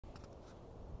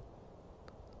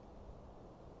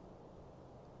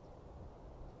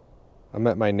I'm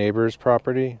at my neighbor's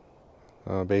property,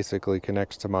 basically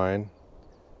connects to mine.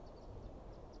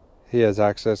 He has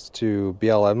access to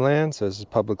BLM land, so this is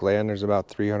public land. There's about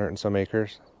 300 and some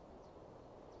acres.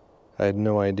 I had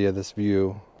no idea this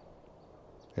view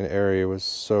and area was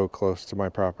so close to my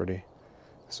property.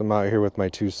 So I'm out here with my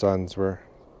two sons. We're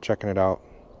checking it out.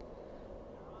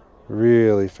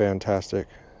 Really fantastic.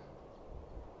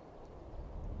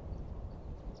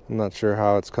 I'm not sure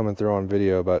how it's coming through on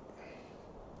video, but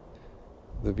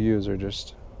the views are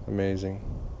just amazing.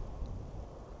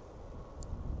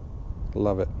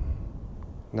 Love it.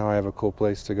 Now I have a cool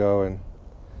place to go and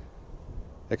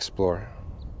explore.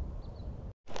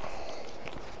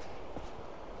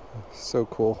 So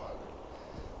cool.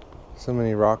 So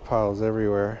many rock piles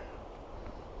everywhere.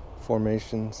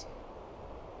 Formations.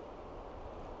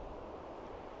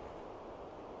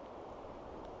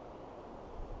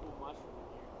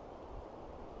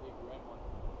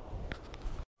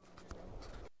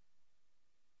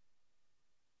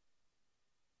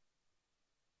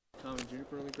 Common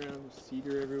juniper on the ground,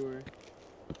 cedar everywhere.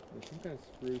 There's some kind of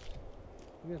spruce.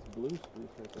 I think that's blue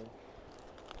spruce right there.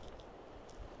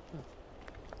 Huh.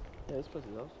 Yeah, this place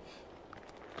is awesome.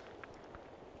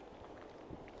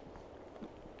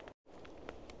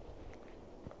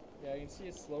 Yeah, you can see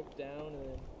it slope down and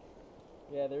then,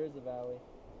 yeah, there is a valley.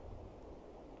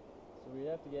 So we'd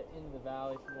have to get into the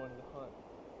valley if we wanted to hunt.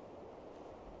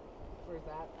 Where's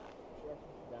that?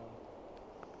 Down.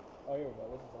 Oh, here we go.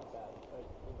 This is not bad. Right,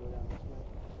 we'll go down this way.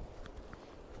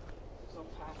 Some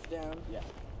path down. Yeah.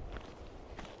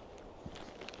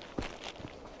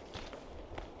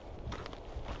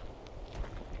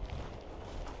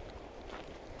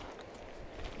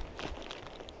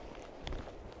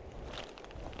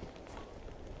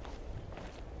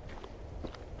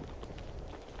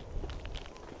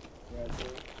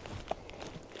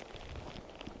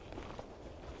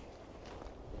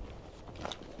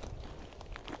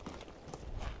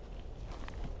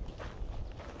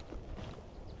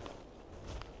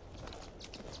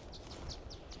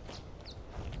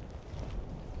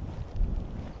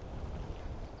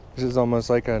 This is almost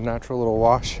like a natural little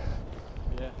wash.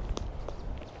 Yeah.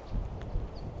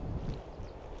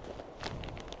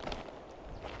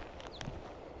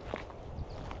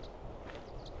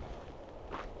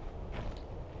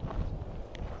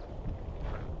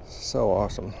 So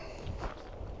awesome.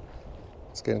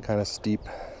 It's getting kind of steep.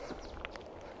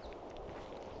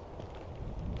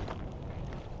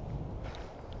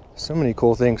 So many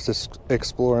cool things to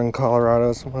explore in Colorado.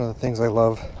 It's one of the things I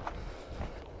love.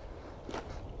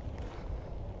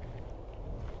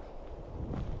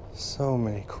 So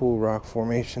many cool rock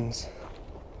formations.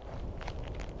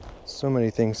 So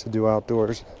many things to do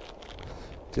outdoors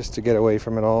just to get away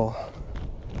from it all.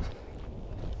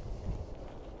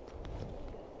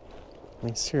 I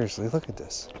mean, seriously, look at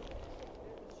this.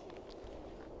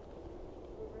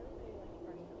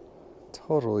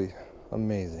 Totally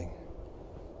amazing.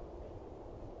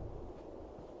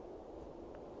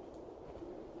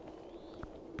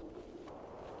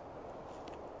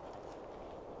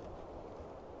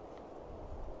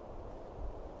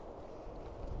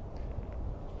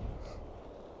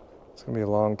 It's gonna be a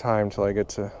long time till I get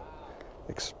to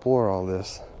explore all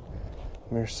this.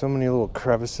 And there's so many little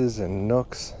crevices and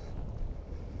nooks.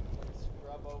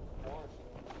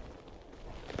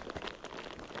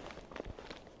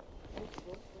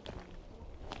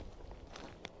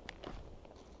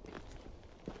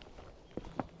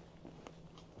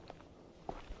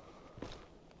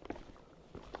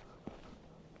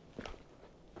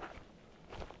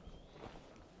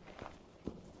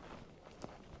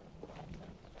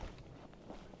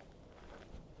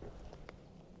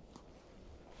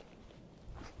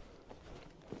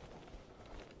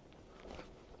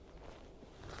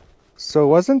 So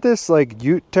wasn't this like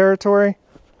Ute territory?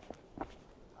 I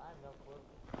have no clue.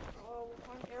 Oh, we'll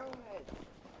find arrowhead.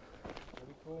 That'd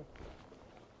be cool.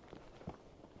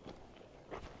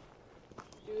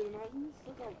 Dude, imagine this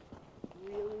look like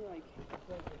really like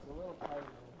It's a little tight.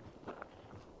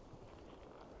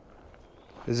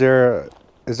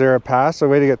 Is there a pass, a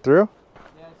way to get through?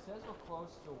 Yeah, it says we're close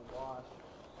to wash.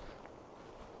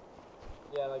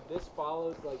 Yeah, like this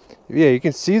follows like. Yeah, you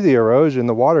can see the erosion.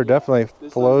 The water definitely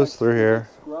flows through here.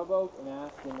 Scrub oak and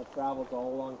aspen that travels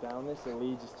all along down this and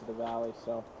leads us to the valley.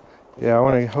 So. Yeah, I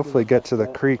want to hopefully get to the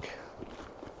creek.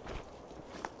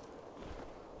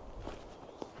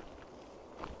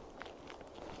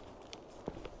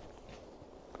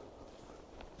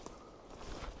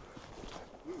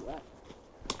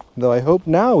 Though I hope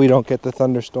now we don't get the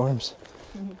thunderstorms.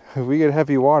 If we get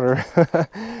heavy water,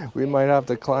 we might have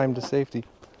to climb to safety.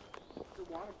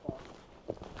 the waterfall.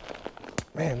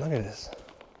 Man, look at this.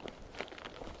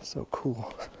 So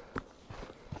cool.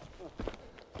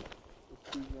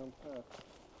 Let's choose your own path.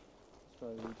 Let's try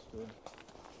to reach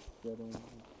the dead end.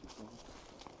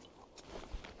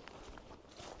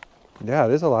 Yeah,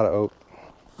 there's a lot of oak.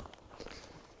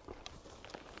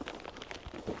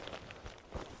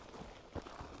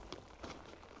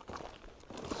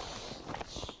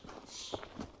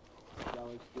 That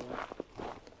looks good.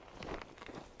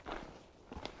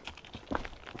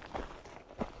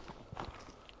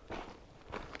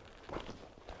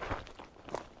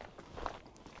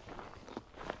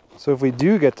 So if we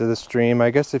do get to the stream,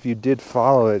 I guess if you did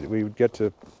follow it, we would get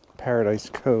to Paradise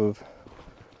Cove.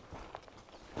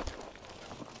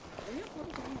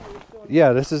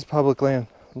 Yeah, this is public land.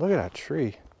 Look at that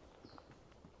tree.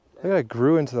 Look at that, it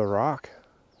grew into the rock,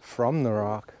 from the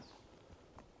rock.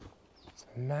 It's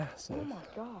massive. Oh my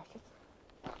gosh.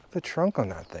 Look at the trunk on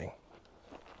that thing.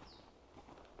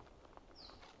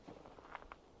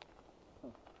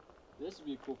 This would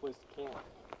be a cool place to camp.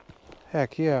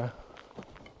 Heck yeah.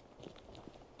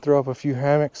 Throw up a few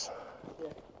hammocks. Yeah.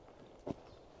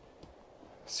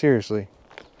 Seriously.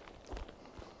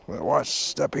 Watch,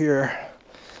 step here.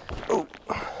 Oh.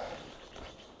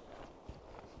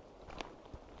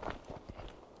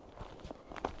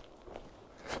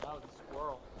 That was a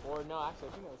squirrel. Or no, actually,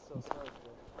 I think that was still a squirrel.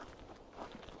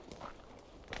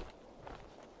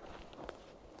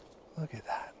 Look at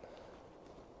that.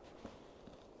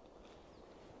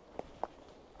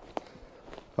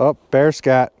 Oh, bear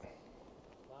scat.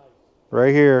 Nice.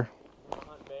 Right here.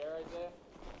 Hunt bear right there.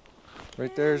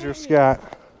 Right there's your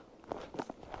scat.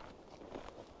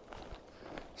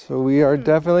 So we are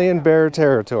definitely in bear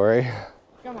territory.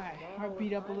 Got my heart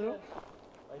beat up a little.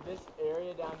 Like this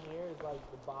area down here is like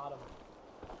the bottom.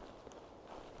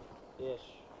 Ish.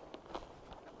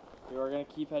 We're gonna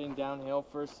keep heading downhill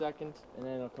for a second, and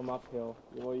then it'll come uphill.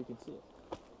 Well, you can see it.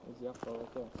 There's the uphill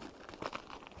right there.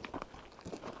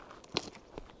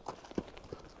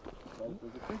 But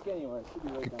there's a creek anywhere. It should be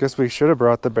right down Guess we should have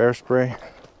brought the bear spray.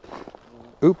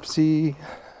 Oopsie.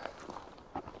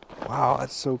 Wow,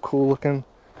 that's so cool looking.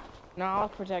 No, I'll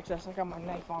protect us. I got my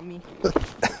knife on me. It's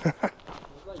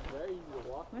like very easy to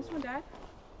walk Nice through. one, Dad.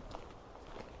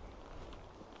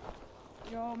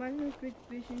 Yo, imagine this big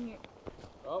fish in here.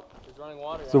 Oh, there's running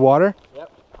water. Is the water?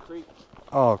 Yep, creek.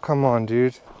 Oh, come on,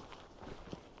 dude.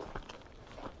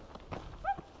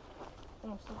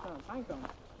 Oh, still got a pine cone.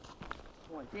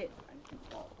 Well, I did. I just didn't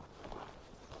fall.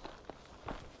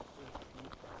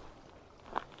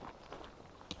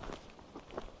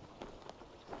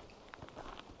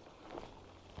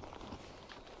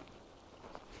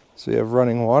 So you have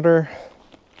running water.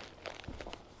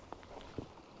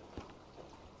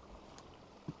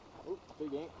 Oh,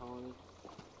 big ant colony.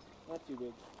 Not too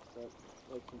big, but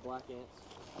like some black ants.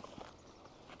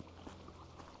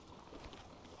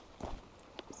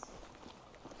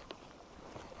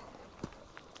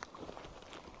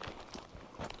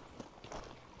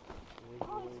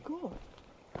 Oh, that's cool.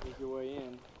 There's your way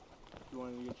in if you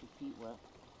wanted to get your feet wet.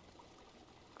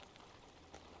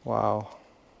 Wow.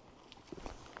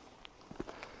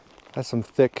 That's some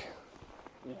thick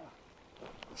Yeah.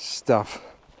 stuff.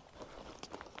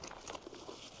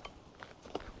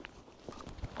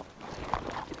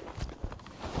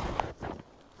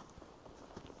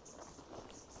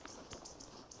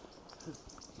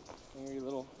 Angry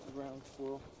little ground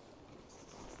squirrel.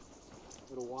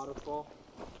 Little waterfall.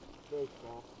 Very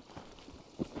small.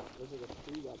 There's like a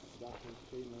tree that's stuck in the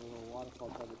tree and a little waterfall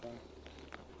type of thing.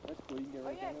 That's cool, you can get Oh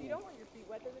right yeah, down if in you there. don't want your feet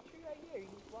wet, there's a tree right here. You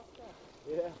can just walk down.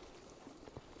 Yeah.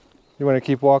 You want to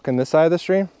keep walking this side of the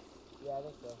stream? Yeah, I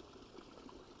think so.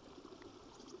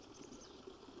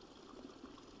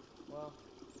 Well,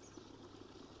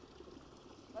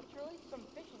 Let's release some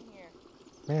fish in here.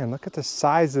 Man, look at the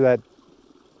size of that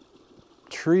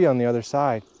tree on the other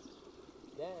side.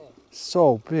 dang.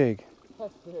 So big.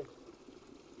 That's big.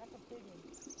 That's a big one.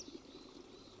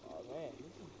 Oh man,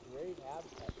 this is great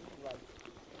habitat. This is like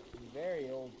some very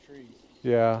old trees.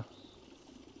 Yeah.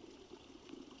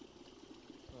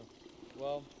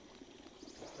 Well,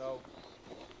 so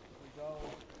we go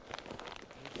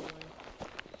this way.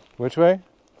 Which way?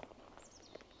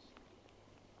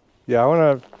 Yeah, I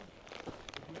want to. If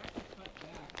you actually cut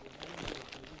back, we're heading to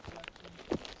a bigger section.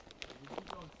 If you keep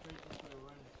going straight this way, we're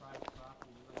running private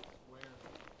property, we're like square.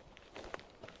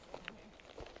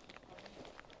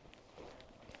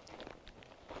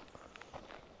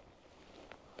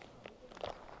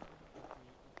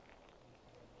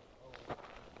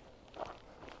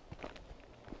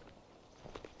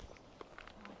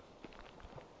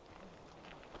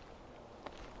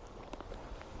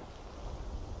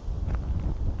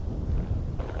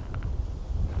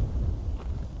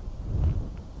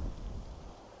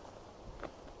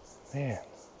 Man.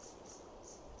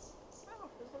 Oh,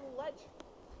 there's a little ledge.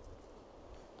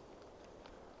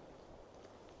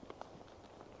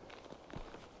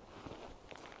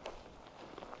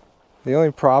 The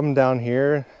only problem down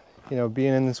here, you know,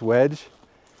 being in this wedge,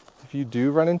 if you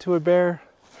do run into a bear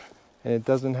and it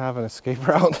doesn't have an escape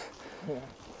route. Yeah.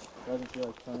 Doesn't feel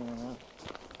like turning around.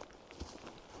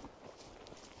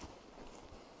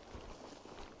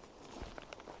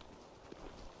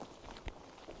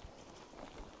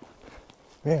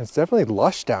 Man, it's definitely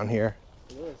lush down here.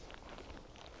 It is.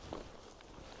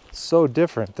 It's so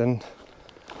different than,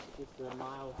 Just a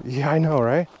mile. yeah, I know,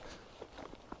 right?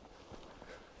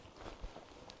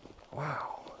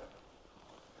 Wow.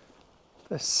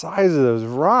 The size of those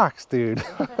rocks, dude.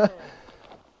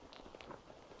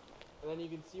 And then you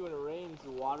can see when it rains,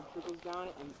 the water trickles down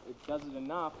it, and it does it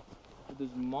enough that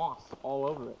there's moss all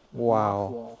over it. There's Wow.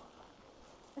 moss wall.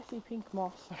 I see pink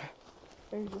moss.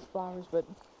 Maybe just flowers, but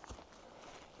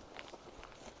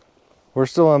We're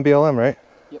still on BLM, right?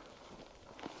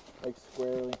 Like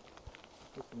squarely.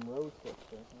 There's some rose hips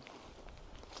there.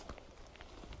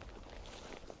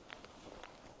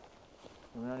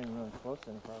 We're not even really close to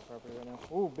any property right now.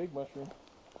 Oh, big mushroom.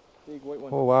 Big white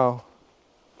one. Oh, wow.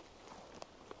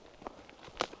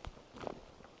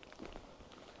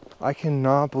 I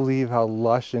cannot believe how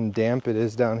lush and damp it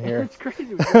is down here. It's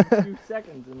crazy. Within a few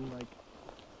seconds and like.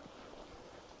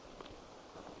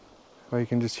 Well, you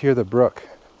can just hear the brook.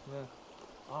 Yeah.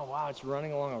 Oh wow, it's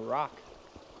running along a rock.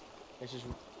 It's just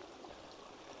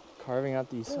carving out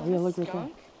these. oh, yeah, look right there.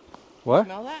 skunk. What?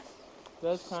 Smell that? It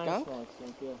does kind of Skunk? smell like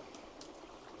skunk, yeah.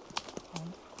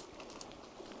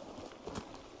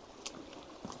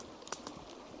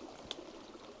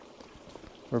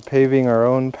 We're paving our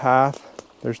own path.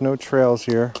 There's no trails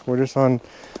here. We're just on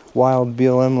wild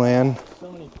BLM land.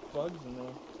 So many bugs in there.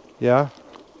 Yeah?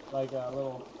 Like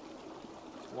little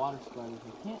water spiders.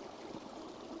 You can't.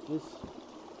 This.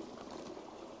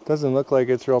 Doesn't look like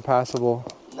it's real passable.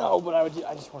 No, but I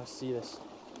just want to see this.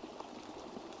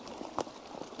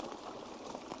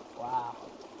 Wow.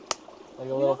 Like a You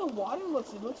know little. the water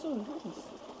looks. It looks so nice.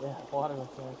 Yeah, water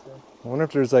looks nice there. I wonder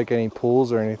if there's like any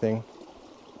pools or anything.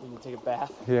 You can take a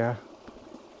bath. Yeah.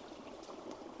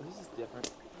 This is different.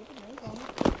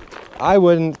 I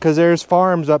wouldn't, because there's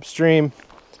farms upstream.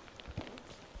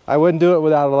 I wouldn't do it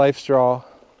without a life straw.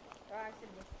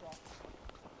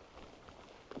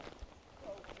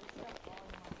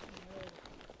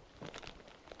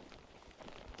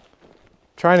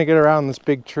 Trying to get around this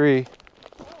big tree.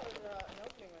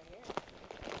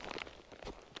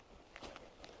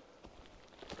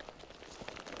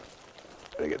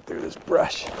 Gotta get through this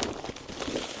brush.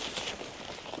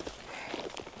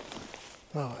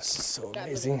 Oh, this is so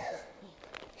amazing.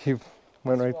 He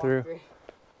went right through.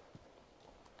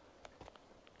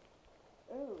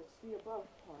 Oh, it's the above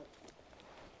part.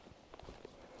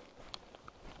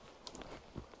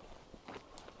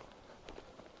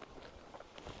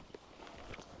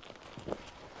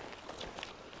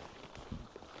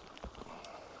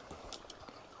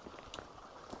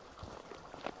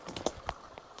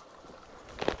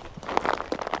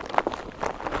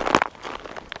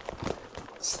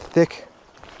 It's thick.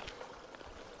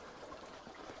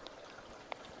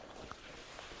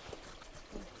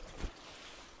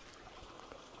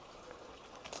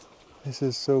 This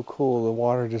is so cool. The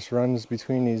water just runs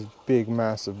between these big,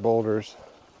 massive boulders.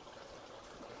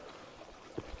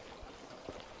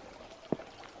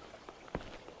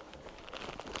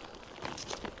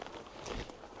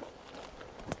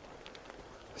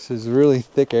 This is a really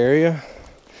thick area,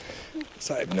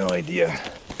 so I have no idea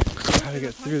how to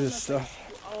get through this stuff.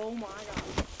 Oh my god.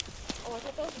 Oh, I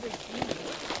thought that was a big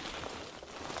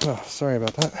tree. Oh, sorry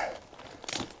about that.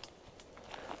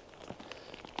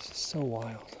 This is so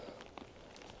wild.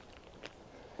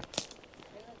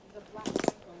 There's a black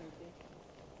cyclone right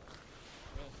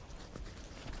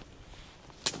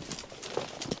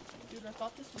there. Dude, I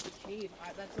thought this was a cave.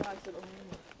 That's why I said, oh.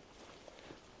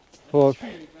 Well,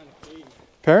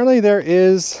 apparently there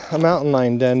is a mountain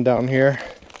lion den down here.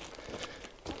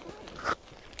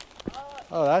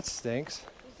 Oh, that stinks.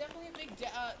 There's definitely a big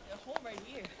hole right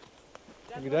here.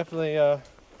 You can definitely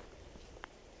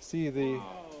see the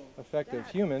effect of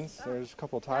humans. There's a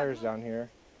couple tires down here.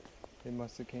 They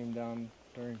must have came down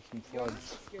during some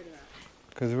floods. Scared of that.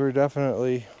 Because we're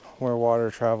definitely where water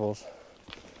travels.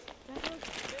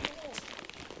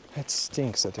 It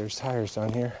stinks that there's tires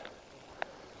down here.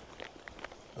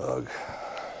 Ugh.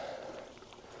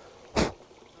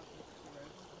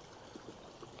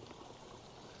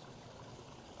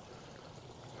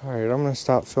 Alright, I'm going to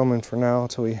stop filming for now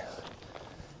until we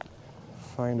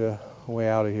find a way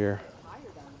out of here.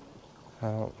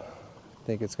 I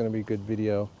think it's going to be good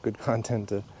video, good content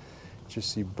to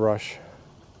just see brush.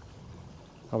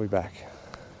 I'll be back.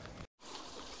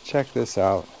 Check this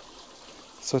out.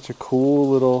 Such a cool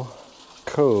little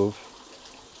cove.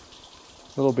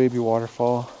 Little baby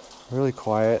waterfall. Really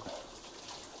quiet.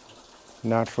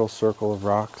 Natural circle of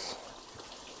rocks.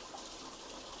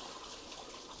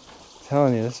 I'm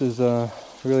telling you, this is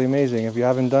really amazing. If you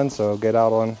haven't done so, get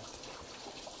out on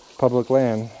public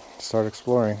land, start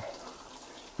exploring.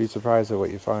 Be surprised at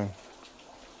what you find.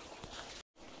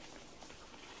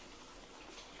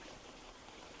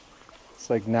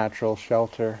 It's like natural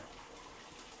shelter.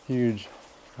 Huge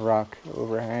rock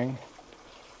overhang.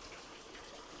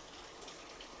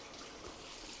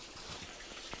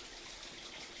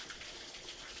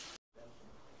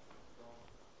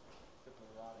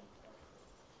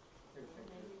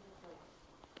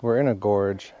 We're in a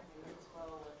gorge,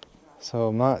 so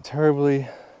I'm not terribly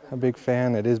a big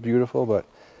fan. It is beautiful, but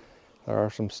there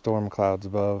are some storm clouds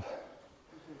above.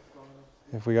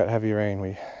 If we got heavy rain,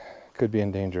 we could be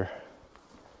in danger.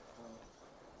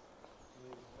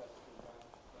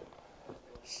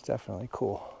 It's definitely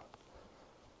cool.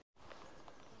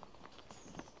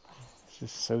 It's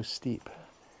just so steep.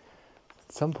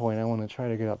 At some point I want to try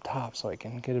to get up top so I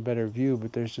can get a better view,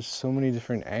 but there's just so many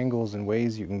different angles and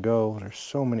ways you can go. There's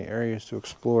so many areas to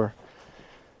explore.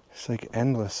 It's like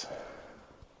endless.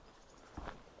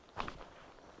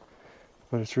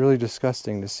 But it's really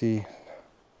disgusting to see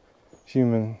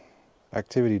human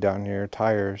activity down here,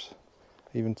 tires.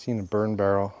 I even seen a burn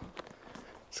barrel.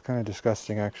 It's kind of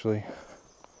disgusting, actually.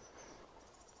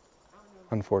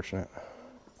 Unfortunate.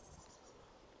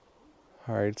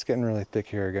 Alright, it's getting really thick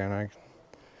here again. I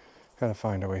gotta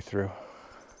find a way through.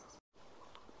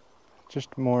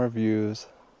 Just more views.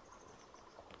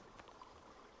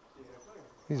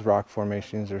 These rock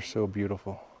formations are so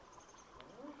beautiful.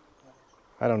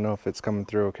 I don't know if it's coming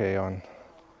through okay on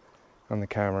the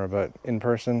camera, but in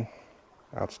person,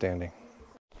 outstanding.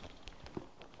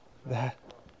 The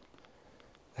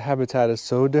habitat is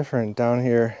so different down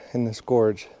here in this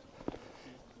gorge.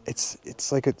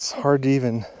 It's like it's hard to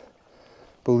even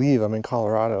believe I'm in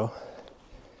Colorado.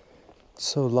 It's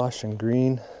so lush and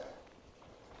green.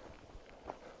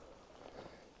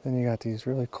 Then you got these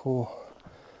really cool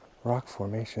rock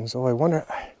formations. Oh, I wonder,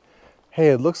 hey,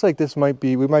 it looks like we might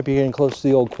be getting close to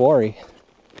the old quarry.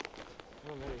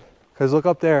 Because look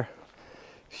up there,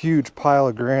 huge pile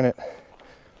of granite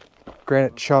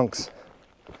chunks.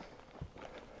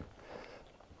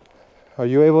 Are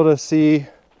you able to see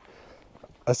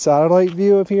a satellite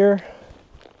view of here?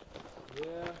 Yeah.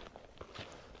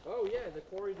 Oh yeah, the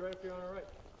quarry's right up here on our right.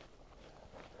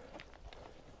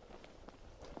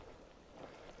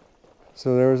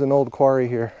 So there was an old quarry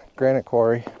here, granite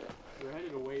quarry. We're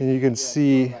headed away. And you can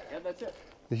see Yeah, that's it.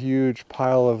 the huge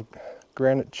pile of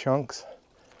granite chunks.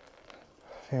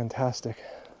 Fantastic.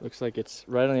 Looks like it's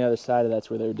right on the other side of that's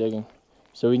where they were digging.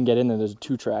 So we can get in there. There's a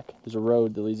 2-track. There's a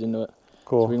road that leads into it.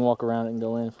 Cool. So we can walk around it and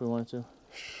go in if we wanted to.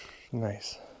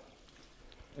 Nice.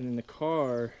 And then the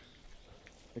car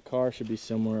should be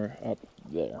somewhere up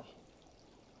there.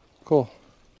 Cool.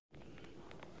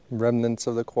 Remnants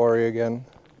of the quarry again,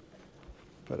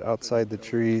 but outside the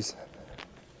trees.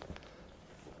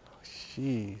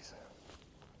 Jeez.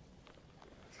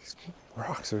 These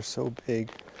rocks are so big.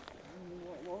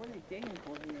 What were they digging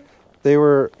for here? They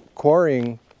were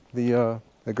quarrying the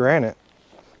granite.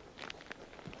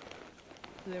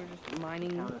 So they were just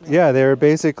mining. Yeah, they were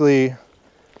basically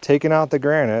taking out the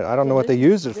granite. I don't know what they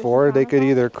used it for. They could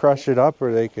either crush it up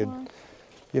or they could,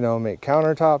 make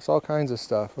countertops, all kinds of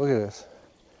stuff. Look at this.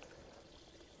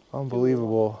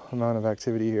 Unbelievable amount of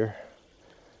activity here.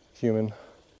 Human.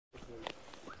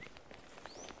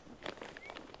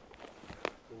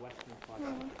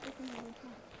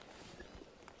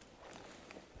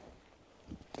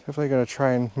 Definitely gonna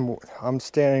try and, I'm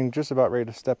standing just about ready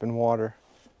to step in water.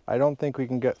 I don't think we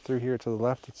can get through here to the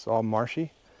left. It's all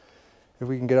marshy. If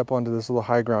we can get up onto this little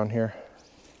high ground here.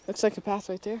 Looks like a path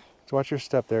right there. So watch your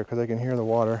step there because I can hear the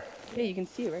water. Yeah, you can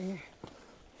see it right here.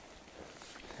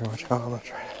 Here, watch out. I'm gonna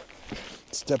try to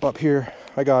step up here.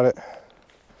 I got it.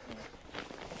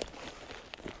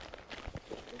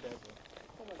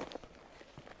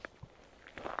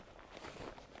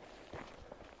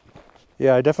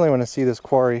 Yeah, I definitely want to see this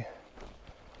quarry.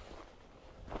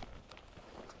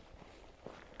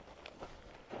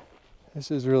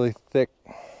 This is really thick.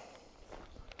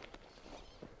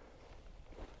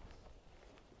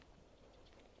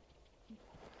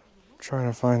 Trying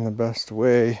to find the best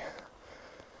way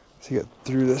to get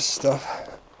through this stuff.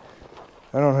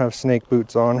 I don't have snake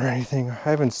boots on or anything. I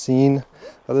haven't seen,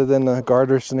 other than the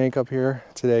garter snake up here.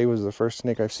 Today was the first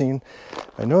snake I've seen.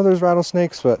 I know there's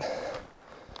rattlesnakes, but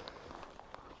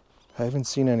I haven't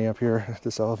seen any up here at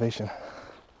this elevation.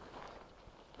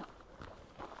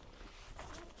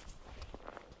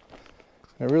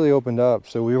 It really opened up,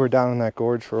 so we were down in that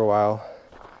gorge for a while,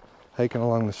 hiking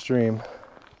along the stream.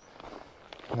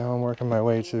 Now I'm working my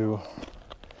way to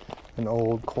an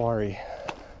old quarry.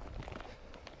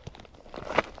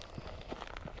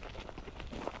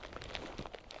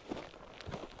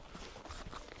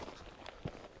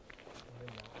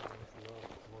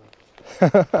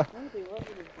 Remember,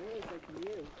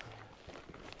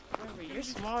 you're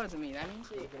smaller than me. That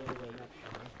means it.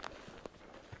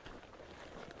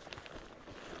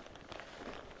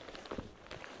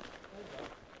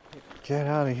 Get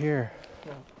out of here.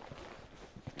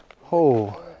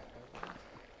 Oh,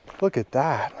 look at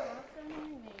that.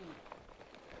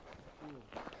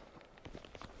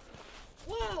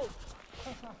 Whoa!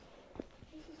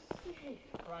 This is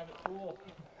sick. Private pool.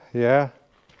 Yeah.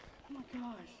 Oh my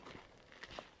gosh.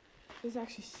 This is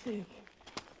actually sick.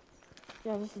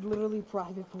 Yeah, this is literally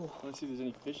private pool. Let's see if there's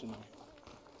any fish in there.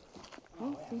 I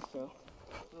don't think so.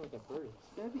 Look like a bird.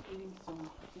 They'll be eating so much.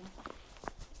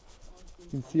 You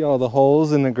can see all the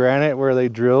holes in the granite where they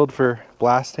drilled for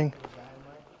blasting.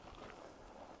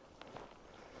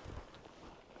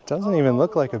 It doesn't even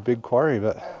look like a big quarry,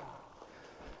 but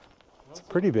it's a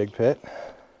pretty big pit.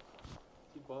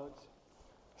 See bugs.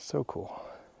 So cool.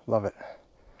 Love it.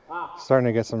 Starting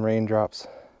to get some raindrops.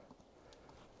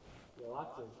 Yeah,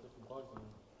 lots of different bugs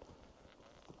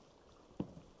in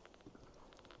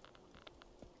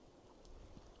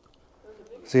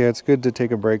there. So yeah, it's good to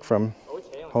take a break from Oh, it's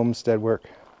hailing. homestead work.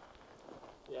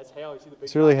 Yeah, it's hail. You see the big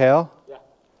It's really hail? Yeah.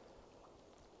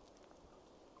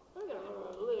 Yeah,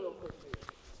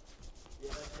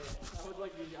 that's hail. I was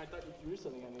like, I thought you threw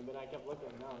something at me, but I kept looking.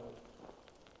 No,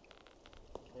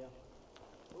 yeah.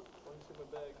 Oops, let me see my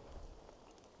bag.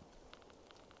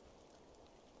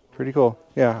 Pretty cool.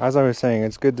 Yeah, as I was saying,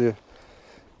 it's good to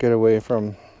get away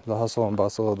from the hustle and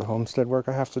bustle of the homestead work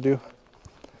I have to do.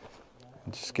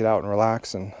 And just get out and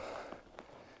relax and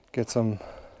get some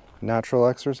natural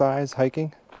exercise,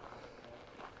 hiking.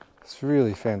 It's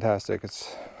really fantastic.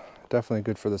 It's definitely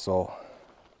good for the soul.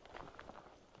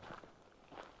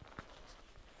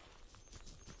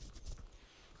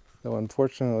 Though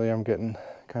unfortunately I'm getting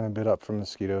kind of bit up from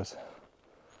mosquitoes.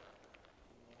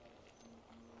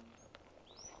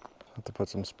 Have to put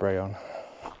some spray on.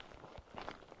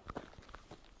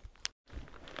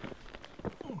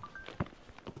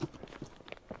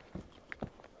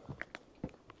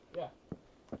 Yeah.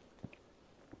 This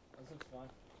looks fine.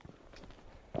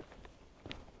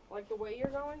 Like the way you're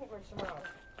going or somewhere else?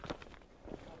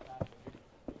 You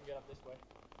can get up this way.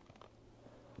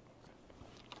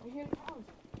 I hear the cows.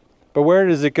 But where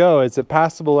does it go? Is it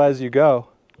passable as you go?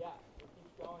 Yeah, it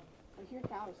keeps going. I hear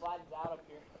cows. It slides out up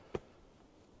here.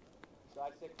 So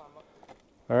I'd say climb up.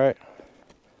 All right.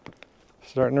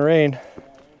 Starting to rain.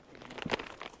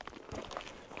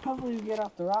 Hopefully we get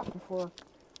off the rock before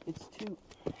it's too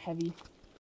heavy.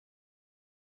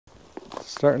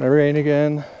 Starting to rain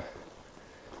again.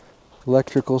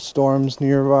 Electrical storms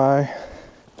nearby.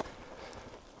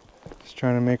 Just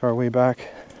trying to make our way back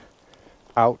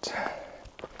out.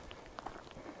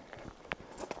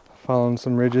 Following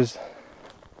some ridges.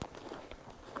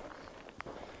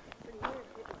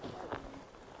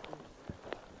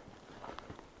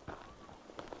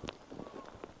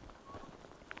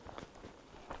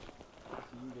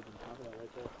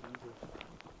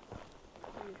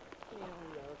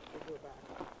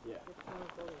 Yeah.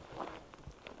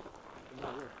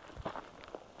 Not here.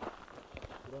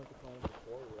 You don't have to climb the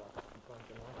floor rock. You climb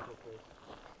the natural place.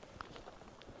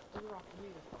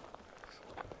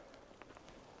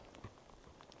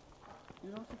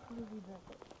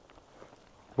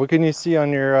 What can you see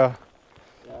on your Yeah,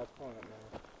 it's pulling up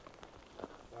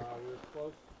now. We're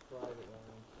close to private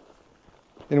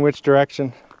land. in which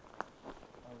direction?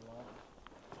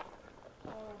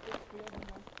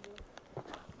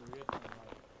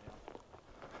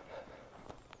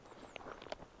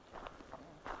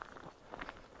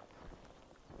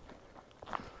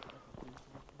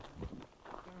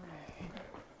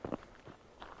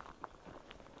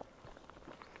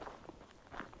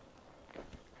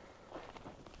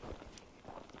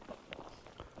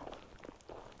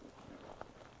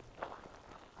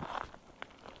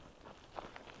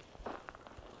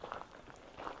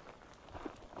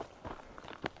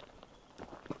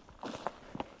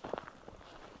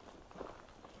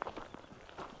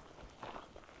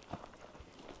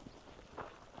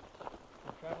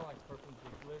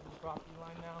 clear to the property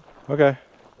line now. Okay.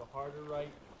 The harder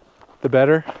right. The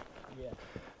better? Yeah.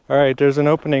 All right, there's an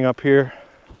opening up here.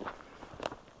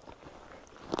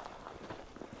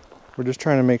 We're just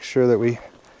trying to make sure that we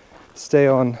stay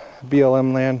on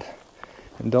BLM land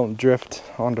and don't drift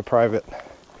onto private.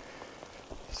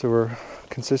 So we're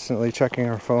consistently checking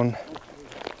our phone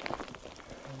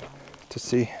to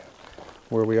see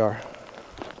where we are.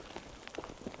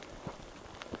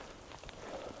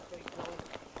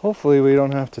 Hopefully we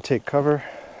don't have to take cover,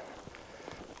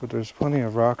 but there's plenty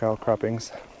of rock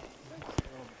outcroppings.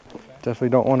 Definitely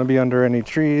don't want to be under any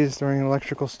trees during an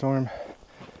electrical storm.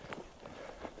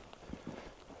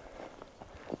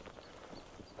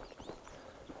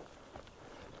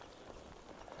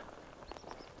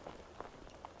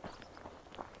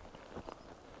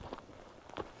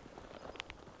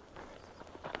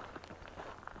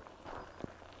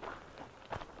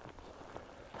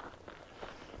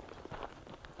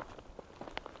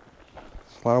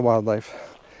 A lot of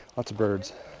wildlife, lots of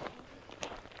birds.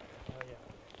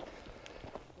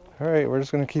 All right, we're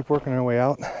just gonna keep working our way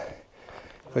out.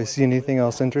 If I see anything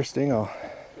else interesting, I'll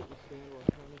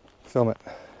film it.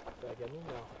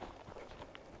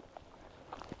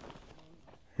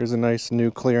 Here's a nice new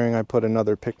clearing. I put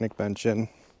another picnic bench in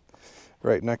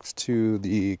right next to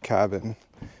the cabin.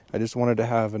 I just wanted to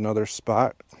have another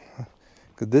spot,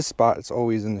 because this spot is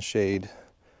always in the shade,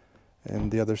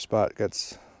 and the other spot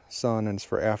gets sun and it's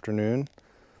for afternoon.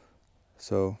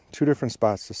 So 2 different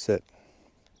spots to sit.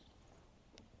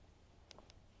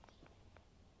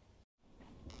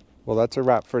 Well, that's a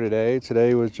wrap for today.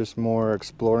 Today was just more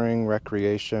exploring,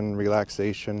 recreation,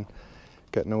 relaxation,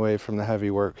 getting away from the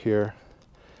heavy work here.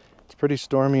 It's pretty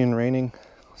stormy and raining,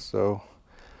 so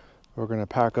we're gonna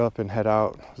pack up and head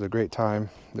out. It was a great time.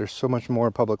 There's so much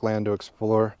more public land to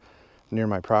explore near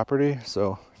my property,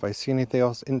 so if I see anything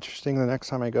else interesting the next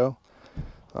time I go,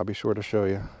 I'll be sure to show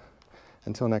you.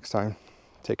 Until next time,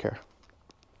 take care.